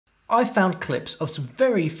I found clips of some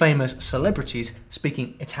very famous celebrities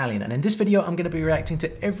speaking Italian, and in this video I'm going to be reacting to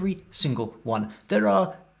every single one. There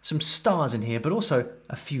are some stars in here, but also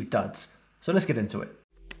a few duds. So let's get into it.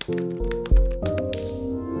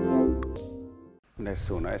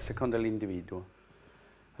 Nessuno, è secondo l'individuo.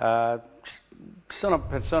 Ci sono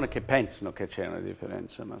persone che pensano che c'è una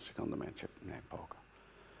differenza, ma secondo me ne è poco.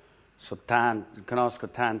 Conosco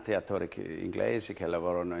tanti attori inglesi che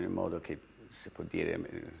lavorano in un modo che si può dire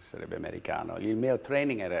sarebbe americano. Il mio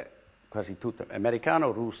training era quasi tutto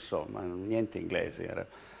americano, russo, ma niente inglese. Era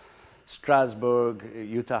Strasbourg,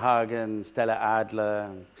 Jutta Hagen, Stella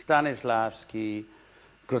Adler, Stanislavski,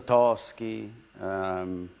 Grotowski.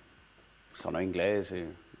 Sono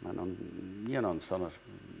inglesi, ma io non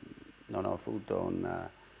ho avuto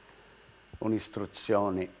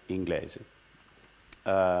un'istruzione inglese.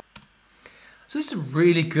 So this is a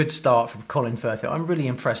really good start from Colin Firth. I'm really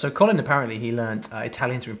impressed. So Colin, apparently he learned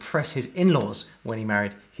Italian to impress his in-laws when he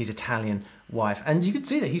married his Italian wife, and you can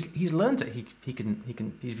see that he's learned it.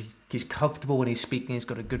 He's comfortable when he's speaking. He's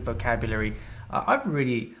got a good vocabulary. I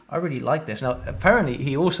really like this. Now, apparently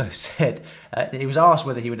he also said he was asked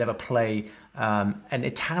whether he would ever play an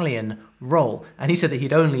Italian role, and he said that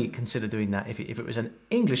he'd only consider doing that if it was an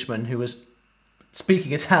Englishman who was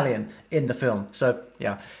speaking Italian in the film. So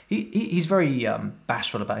yeah, he's very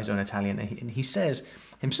bashful about his own Italian, and he says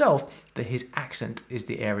himself that his accent is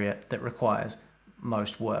the area that requires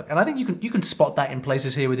most work. And I think you can spot that in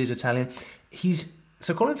places here with his Italian.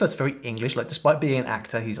 So Colin Firth's very English, like despite being an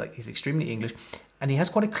actor, he's extremely English, and he has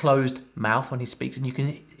quite a closed mouth when he speaks, and you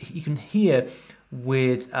can hear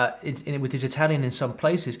with his Italian in some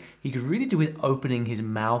places he could really do with opening his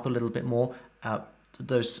mouth a little bit more.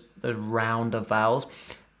 Those rounder vowels,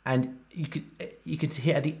 and you could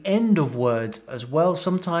hear at the end of words as well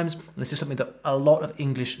sometimes, and this is something that a lot of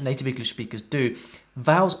native English speakers do,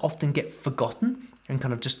 vowels often get forgotten and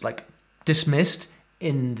kind of just like dismissed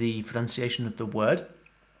in the pronunciation of the word.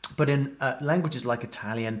 But in languages like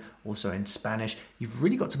Italian, also in Spanish, you've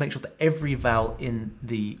really got to make sure that every vowel in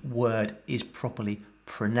the word is properly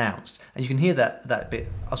pronounced, and you can hear that bit.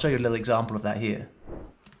 I'll show you a little example of that here.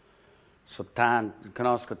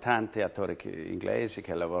 Conosco tanti attori inglesi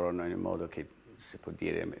che lavorano in un modo che si può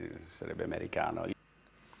dire sarebbe americano.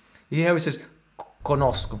 Yeah, he says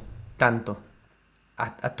conosco tanto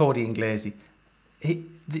attori inglesi.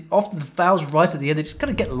 Often the vowels right at the end, they just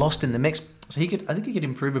kind of get lost in the mix. So I think he could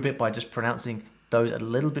improve a bit by just pronouncing those a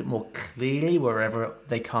little bit more clearly wherever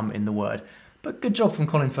they come in the word. But good job from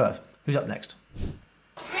Colin Firth. Who's up next?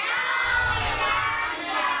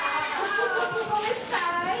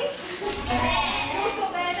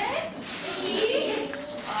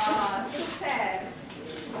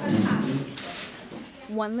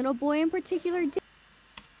 One little boy in particular did.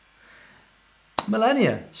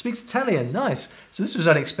 Melania speaks Italian, nice. So this was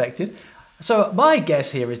unexpected. So my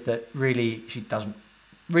guess here is that really she doesn't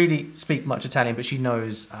really speak much Italian, but she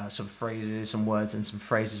knows some phrases, some words and some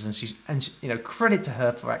phrases, and you know, credit to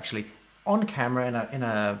her for actually on camera in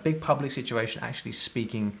a big public situation actually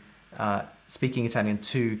speaking Italian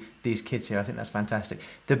to these kids here. I think that's fantastic.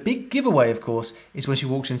 The big giveaway, of course, is when she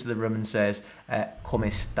walks into the room and says come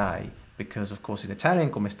stai, because of course in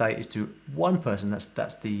Italian come stai is to one person.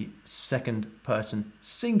 That's the second person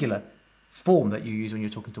singular form that you use when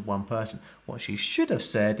you're talking to one person. What she should have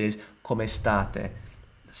said is come state,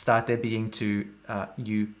 state being to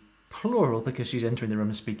you plural, because she's entering the room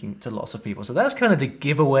and speaking to lots of people. So that's kind of the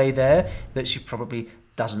giveaway there, that she probably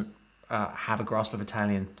doesn't have a grasp of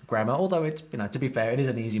Italian grammar, although it's, you know, to be fair, it is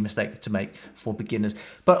an easy mistake to make for beginners.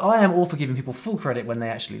 But I am all for giving people full credit when they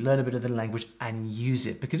actually learn a bit of the language and use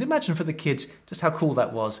it, because imagine for the kids just how cool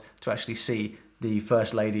that was to actually see the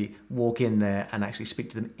First Lady walk in there and actually speak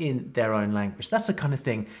to them in their own language. That's the kind of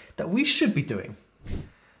thing that we should be doing.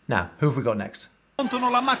 Now, who have we got next?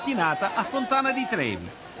 La mattinata a Fontana di Trevi.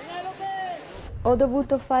 Ho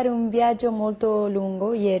dovuto fare un viaggio molto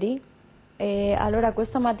lungo ieri. E allora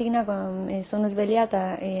questa mattina mi sono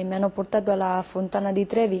svegliata e mi hanno portato alla Fontana di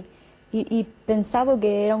Trevi e pensavo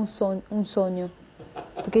che era un sogno,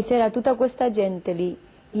 perché c'era tutta questa gente lì.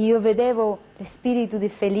 Io vedevo lo spirito di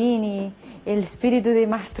Fellini e lo spirito di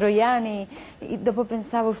Mastroianni, e dopo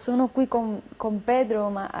pensavo sono qui con Pedro,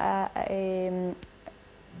 ma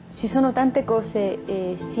ci sono tante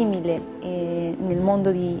cose simili nel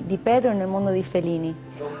mondo di Pedro e nel mondo di Fellini.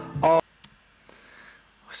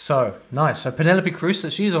 So, nice. So Penelope Cruz,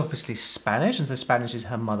 she is obviously Spanish, and so Spanish is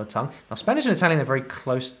her mother tongue. Now, Spanish and Italian are very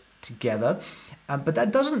close together, but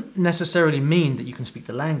that doesn't necessarily mean that you can speak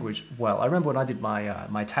the language well. I remember when I did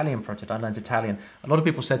my Italian project, I learned Italian. A lot of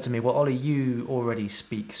people said to me, well, Ollie, you already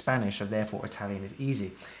speak Spanish, so therefore Italian is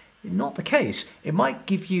easy. not the case. It might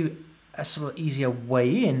give you a sort of easier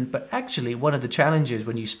way in, but actually one of the challenges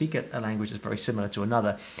when you speak a language that's very similar to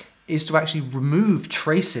another is to actually remove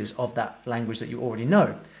traces of that language that you already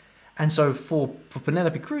know. And so for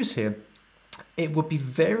Penelope Cruz here, it would be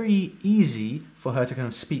very easy for her to kind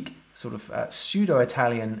of speak sort of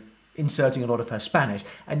pseudo-Italian, inserting a lot of her Spanish.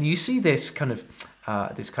 And you see this kind of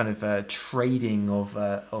trading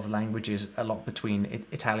of languages a lot between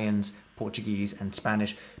Italians, Portuguese, and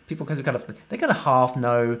Spanish. People kind of half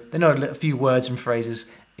know, they know a few words and phrases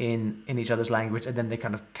in each other's language, and then they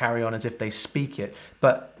kind of carry on as if they speak it.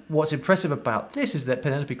 But what's impressive about this is that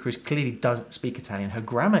Penelope Cruz clearly doesn't speak Italian. Her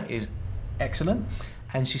grammar is excellent,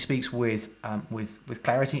 and she speaks with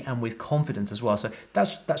clarity and with confidence as well. So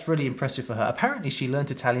that's really impressive for her. Apparently she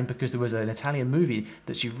learned Italian because there was an Italian movie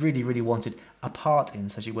that she really, really wanted a part in,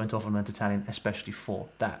 so she went off and learned Italian especially for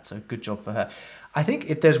that. So good job for her. I think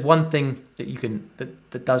if there's one thing that you can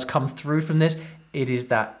that does come through from this, it is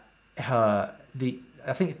that I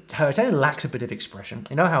think her Italian lacks a bit of expression.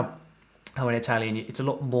 You know how in Italian it's a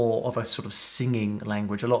lot more of a sort of singing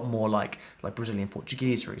language, a lot more like Brazilian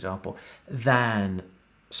Portuguese, for example, than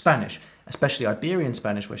Spanish, especially Iberian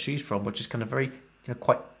Spanish, where she's from, which is kind of very,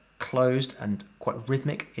 quite closed and quite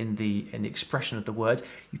rhythmic in the expression of the words.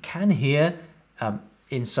 You can hear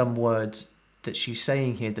in some words that she's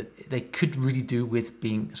saying here that they could really do with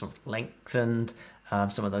being sort of lengthened.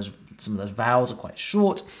 Some of those vowels are quite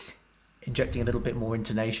short, injecting a little bit more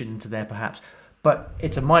intonation into there perhaps. But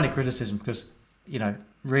it's a minor criticism because,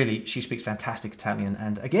 really she speaks fantastic Italian,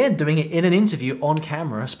 and again, doing it in an interview on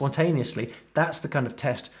camera spontaneously, that's the kind of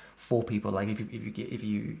test for people. Like if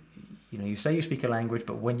you say you speak a language,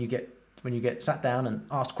 but when you get sat down and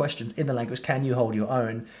asked questions in the language, can you hold your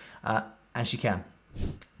own? And she can.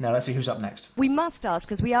 Now let's see who's up next. We must ask,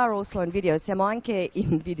 because we are also in video, siamo anche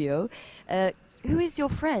in video. Who is your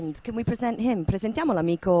friend? Can we present him? Presentiamo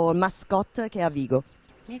l'amico mascotte che è a Vigo.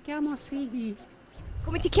 Mi chiamo Sighi.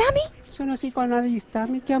 Come ti chiami? Sono psicoanalista,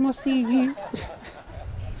 mi chiamo Sighi.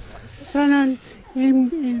 Sono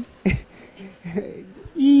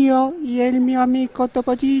io e il mio amico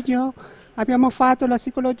Topo Gigio abbiamo fatto la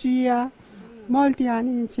psicologia molti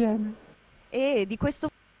anni insieme. E di questo...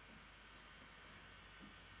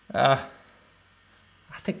 I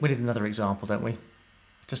think we need another example, don't we?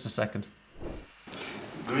 Just a second.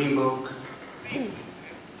 Green Book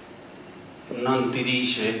non ti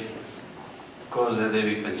dice cosa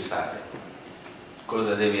devi pensare,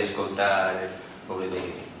 cosa devi ascoltare o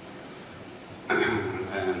vedere.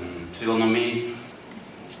 Secondo me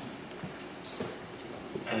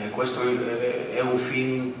questo è un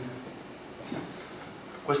film,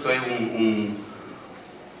 questo è un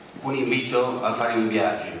invito a fare un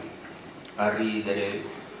viaggio, a ridere,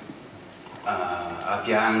 a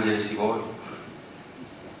piangere se vuoi,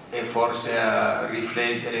 e forse a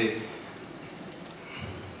riflettere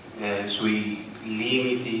sui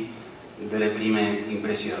limiti delle prime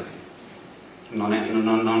impressioni. Non è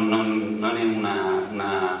una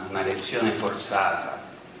lezione forzata,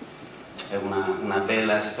 è una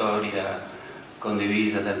bella storia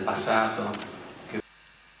condivisa del passato.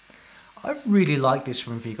 I really like this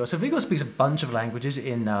from Vigo. So Vigo speaks a bunch of languages.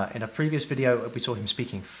 In a previous video, we saw him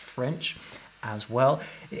speaking French as well.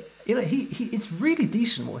 It's really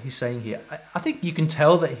decent what he's saying here. I think you can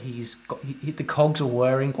tell that the cogs are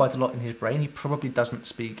whirring quite a lot in his brain. He probably doesn't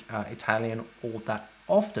speak Italian all that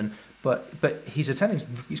often, but his Italian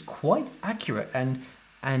is quite accurate,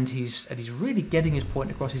 and he's really getting his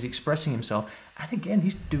point across. He's expressing himself, and again,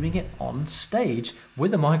 he's doing it on stage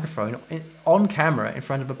with a microphone on camera in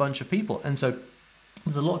front of a bunch of people. And so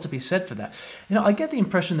there's a lot to be said for that. I get the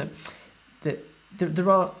impression that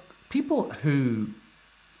there are people who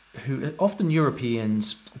often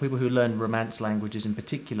Europeans, people who learn Romance languages in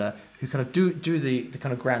particular, who kind of do the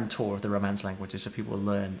kind of grand tour of the Romance languages. So people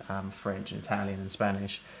learn French and Italian and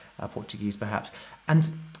Spanish, Portuguese perhaps, and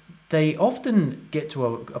they often get to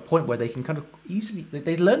a point where they can kind of easily,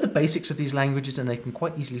 they learn the basics of these languages and they can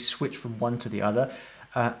quite easily switch from one to the other,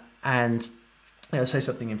 and say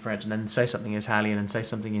something in French and then say something in Italian and say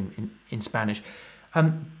something in Spanish.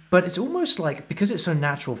 But it's almost like, because it's so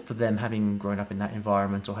natural for them, having grown up in that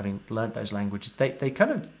environment or having learnt those languages, they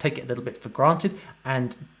kind of take it a little bit for granted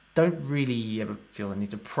and don't really ever feel the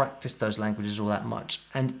need to practice those languages all that much.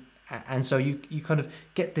 And so you kind of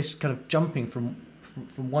get this kind of jumping from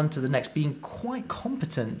one to the next, being quite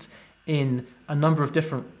competent in a number of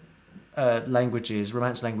different languages,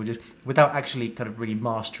 Romance languages, without actually kind of really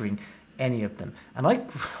mastering any of them. And I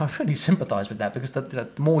really sympathize with that, because the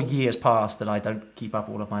more years pass that I don't keep up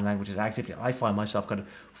all of my languages actively, I find myself kind of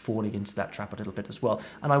falling into that trap a little bit as well.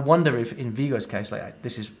 And I wonder if in Vigo's case, like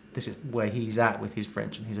this is where he's at with his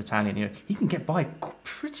French and his Italian. You know, he can get by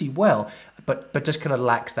pretty well, but just kind of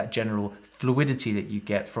lacks that general fluidity that you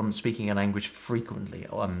get from speaking a language frequently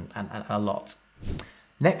and a lot.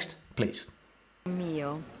 Next, please.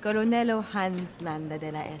 Mio, Colonnello Hans Landa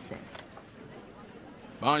della SS.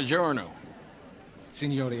 Buongiorno.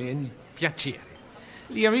 Signori, è un piacere.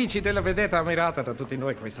 Gli amici della vedetta ammirata da tutti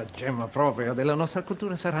noi, questa gemma propria della nostra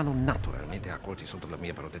cultura, saranno naturalmente accolti sotto la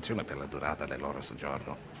mia protezione per la durata del loro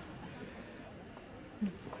soggiorno.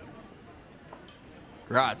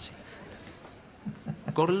 Grazie.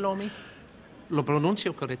 Gorlomi? Lo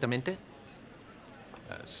pronuncio correttamente?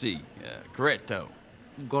 Sì, corretto.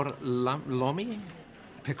 Gorlomi?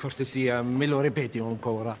 Per cortesia, me lo ripeti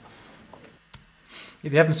ancora.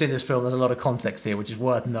 If you haven't seen this film, there's a lot of context here, which is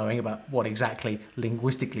worth knowing about what exactly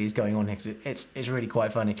linguistically is going on here, 'cause it's really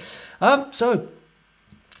quite funny. So,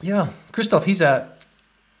 yeah, Christoph, he's an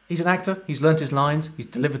actor. He's learnt his lines. He's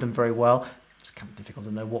delivered them very well. It's kind of difficult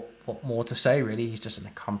to know what more to say, really. He's just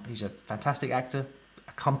he's a fantastic actor,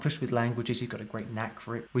 accomplished with languages. He's got a great knack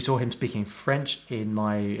for it. We saw him speaking French in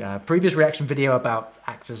my previous reaction video about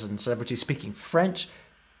actors and celebrities speaking French.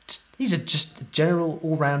 He's just a general,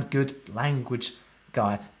 all-round good language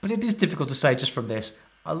guy, but it is difficult to say just from this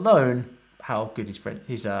alone how good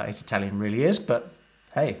his Italian really is. But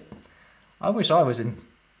hey, I wish I was in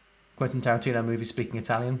Quentin Tarantino movies speaking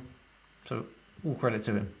Italian, so all credit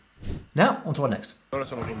to him. Now on to our next. Ora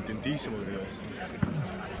sono contentissimo di essere.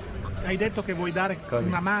 Hai detto che vuoi dare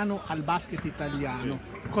una mano al basket italiano.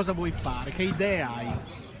 Sì. Cosa vuoi fare? Che idee hai?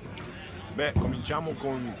 Beh, cominciamo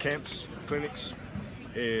con camps, clinics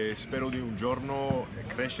e spero di un giorno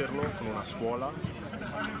crescerlo con una scuola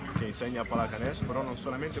che insegna pallacanestro, però non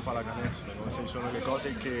solamente pallacanestro, no? Sono le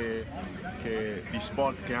cose di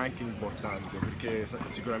sport che è anche importante, perché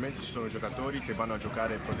sicuramente ci sono giocatori che vanno a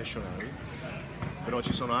giocare professionali, però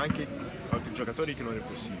ci sono anche altri giocatori che non è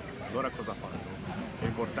possibile. Allora cosa fanno? È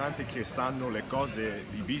importante che sanno le cose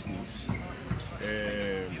di business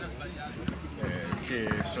che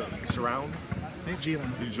surround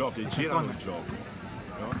il gioco, che girano il gioco,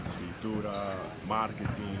 no? Scrittura,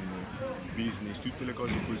 marketing, business, tutte le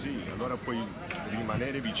cose così. Allora puoi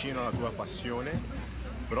rimanere vicino alla tua passione,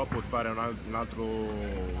 però puoi fare un altro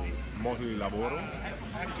modo di lavoro.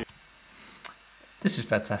 This is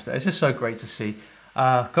fantastic. It's just so great to see.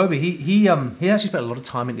 Kobe, he actually spent a lot of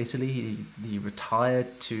time in Italy. He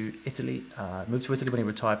retired to Italy, moved to Italy when he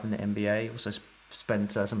retired from the NBA. Also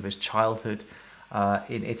spent some of his childhood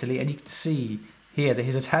in Italy, and you can see here that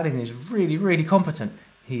his Italian is really, really competent.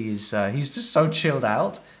 He's just so chilled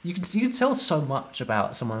out. You can tell so much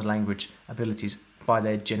about someone's language abilities by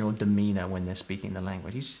their general demeanor when they're speaking the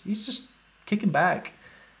language. He's just kicking back,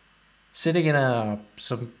 sitting in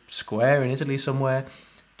some square in Italy somewhere,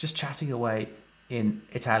 just chatting away in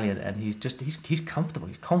Italian, and he's comfortable.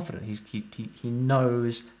 He's confident. He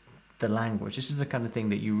knows the language. This is the kind of thing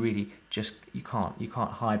that you really you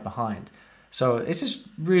can't hide behind. So it's just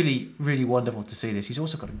really, really wonderful to see this. He's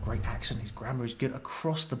also got a great accent. His grammar is good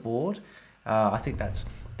across the board. I think that's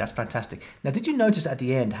fantastic. Now, did you notice at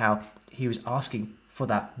the end how he was asking for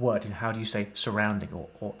that word? And how do you say surrounding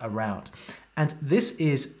or around? And this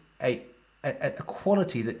is a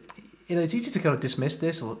quality that, you know, it's easy to kind of dismiss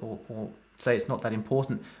this or say it's not that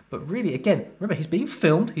important. But really, again, remember, he's being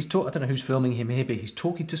filmed. I don't know who's filming him here, but he's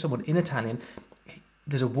talking to someone in Italian.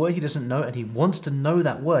 There's a word he doesn't know, and he wants to know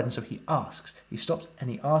that word, and so he asks. He stops and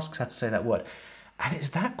he asks how to say that word. And it's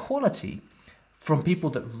that quality from people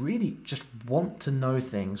that really just want to know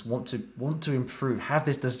things, want to improve, have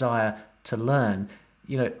this desire to learn.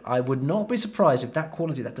 You know, I would not be surprised if that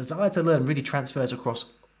quality, that desire to learn, really transfers across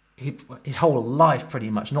his whole life, pretty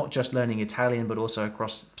much. Not just learning Italian, but also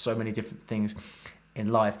across so many different things in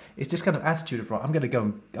life. It's this kind of attitude of, right, I'm going to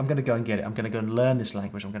go and get it. I'm going to go and learn this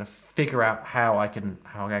language. I'm going to figure out how I can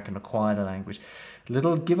acquire the language.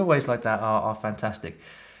 Little giveaways like that are fantastic.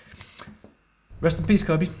 Rest in peace,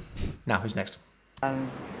 Kobe. Now, who's next?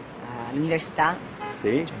 All'università?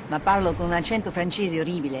 Sì. Ma parlo con un accento francese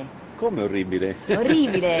orribile. Come orribile?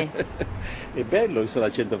 Orribile! È bello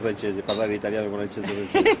l'accento francese, parlare italiano con l'accento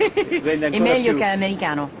francese. Rende È meglio che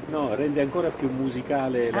l'americano? No, rende ancora più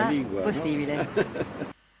musicale la lingua. Possibile. No?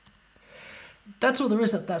 That's all there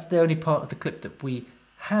is. That's the only part of the clip that we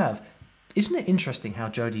have. Isn't it interesting how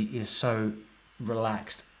Jodie is so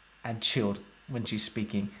relaxed and chilled when she's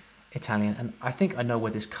speaking Italian? And I think I know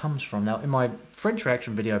where this comes from. Now, in my French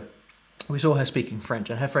reaction video, we saw her speaking French,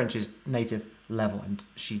 and her French is native level, and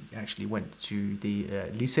she actually went to the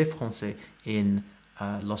Lycée Français in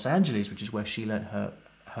Los Angeles, which is where she learned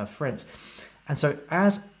her French. And so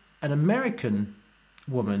as an American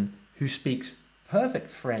woman who speaks perfect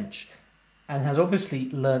French and has obviously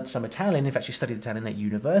learnt some Italian, in fact she studied Italian at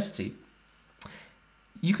university,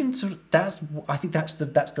 you can sort of, I think that's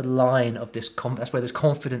the line of this, that's where this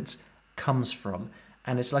confidence comes from.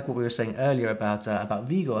 And it's like what we were saying earlier about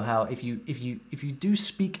Vigo, how if you do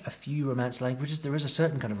speak a few Romance languages, there is a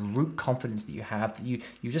certain kind of root confidence that you have, that you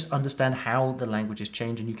just understand how the languages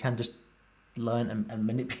change, and you can just learn and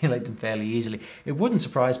manipulate them fairly easily. It wouldn't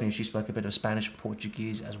surprise me if she spoke a bit of Spanish and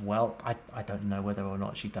Portuguese as well. I don't know whether or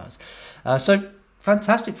not she does. So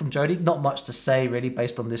fantastic from Jodie. Not much to say really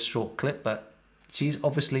based on this short clip, but she's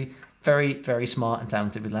obviously very, very smart and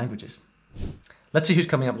talented with languages. Let's see who's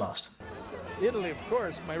coming up last. Italy, of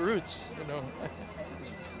course, my roots, you know,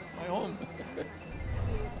 it's my home.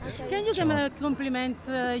 Can you compliment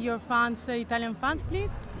your fans, Italian fans,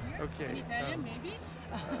 please? Okay. Italian, maybe?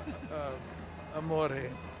 Amore,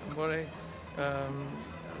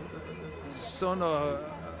 sono,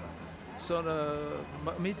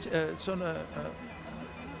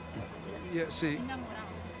 yeah, sì,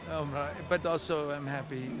 but also I'm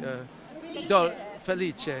happy,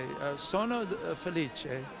 felice, sono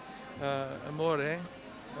felice, amore,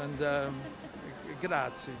 and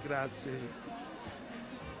grazie,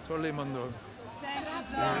 tutto il mondo.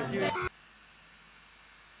 Thank you.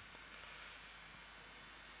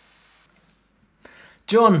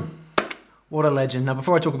 John, what a legend. Now,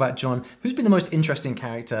 before I talk about John, who's been the most interesting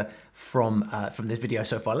character from this video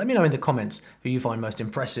so far? Let me know in the comments who you find most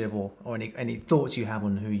impressive, or any thoughts you have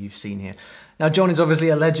on who you've seen here. Now, John is obviously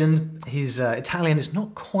a legend. His Italian is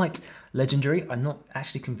not quite legendary. I'm not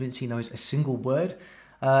actually convinced he knows a single word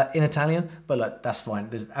in Italian, but look, that's fine.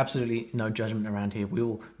 There's absolutely no judgment around here.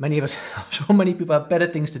 Many of us, I'm sure many people have better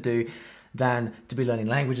things to do than to be learning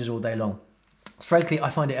languages all day long. Frankly, I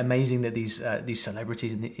find it amazing that these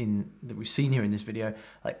celebrities that we've seen here in this video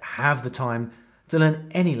have the time to learn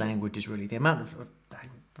any languages. Really, the amount of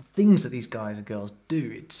things that these guys and girls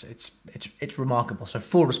do, it's remarkable. So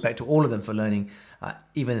full respect to all of them for learning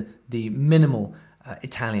even the minimal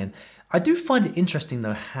Italian. I do find it interesting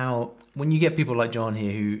though how when you get people like John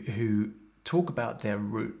here who talk about their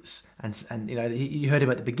roots, and you know, you heard him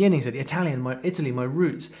at the beginning, he said Italy, my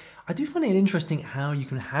roots. I do find it interesting how you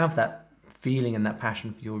can have that feeling and that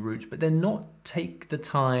passion for your roots, but then not take the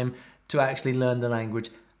time to actually learn the language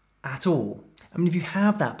at all. I mean, if you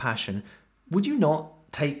have that passion, would you not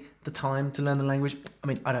take the time to learn the language? I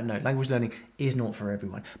mean, I don't know, language learning is not for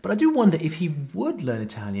everyone, but I do wonder if he would learn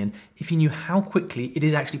Italian if he knew how quickly it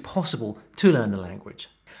is actually possible to learn the language.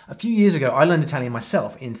 A few years ago, I learned Italian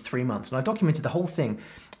myself in 3 months, and I documented the whole thing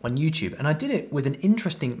on YouTube, and I did it with an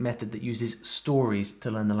interesting method that uses stories to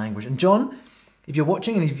learn the language. And John, if you're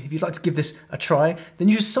watching and if you'd like to give this a try, then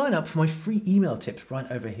you just sign up for my free email tips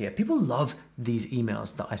right over here. People love these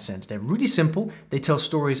emails that I send. They're really simple. They tell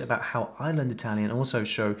stories about how I learned Italian and also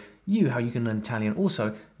show you how you can learn Italian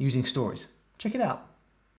also using stories. Check it out.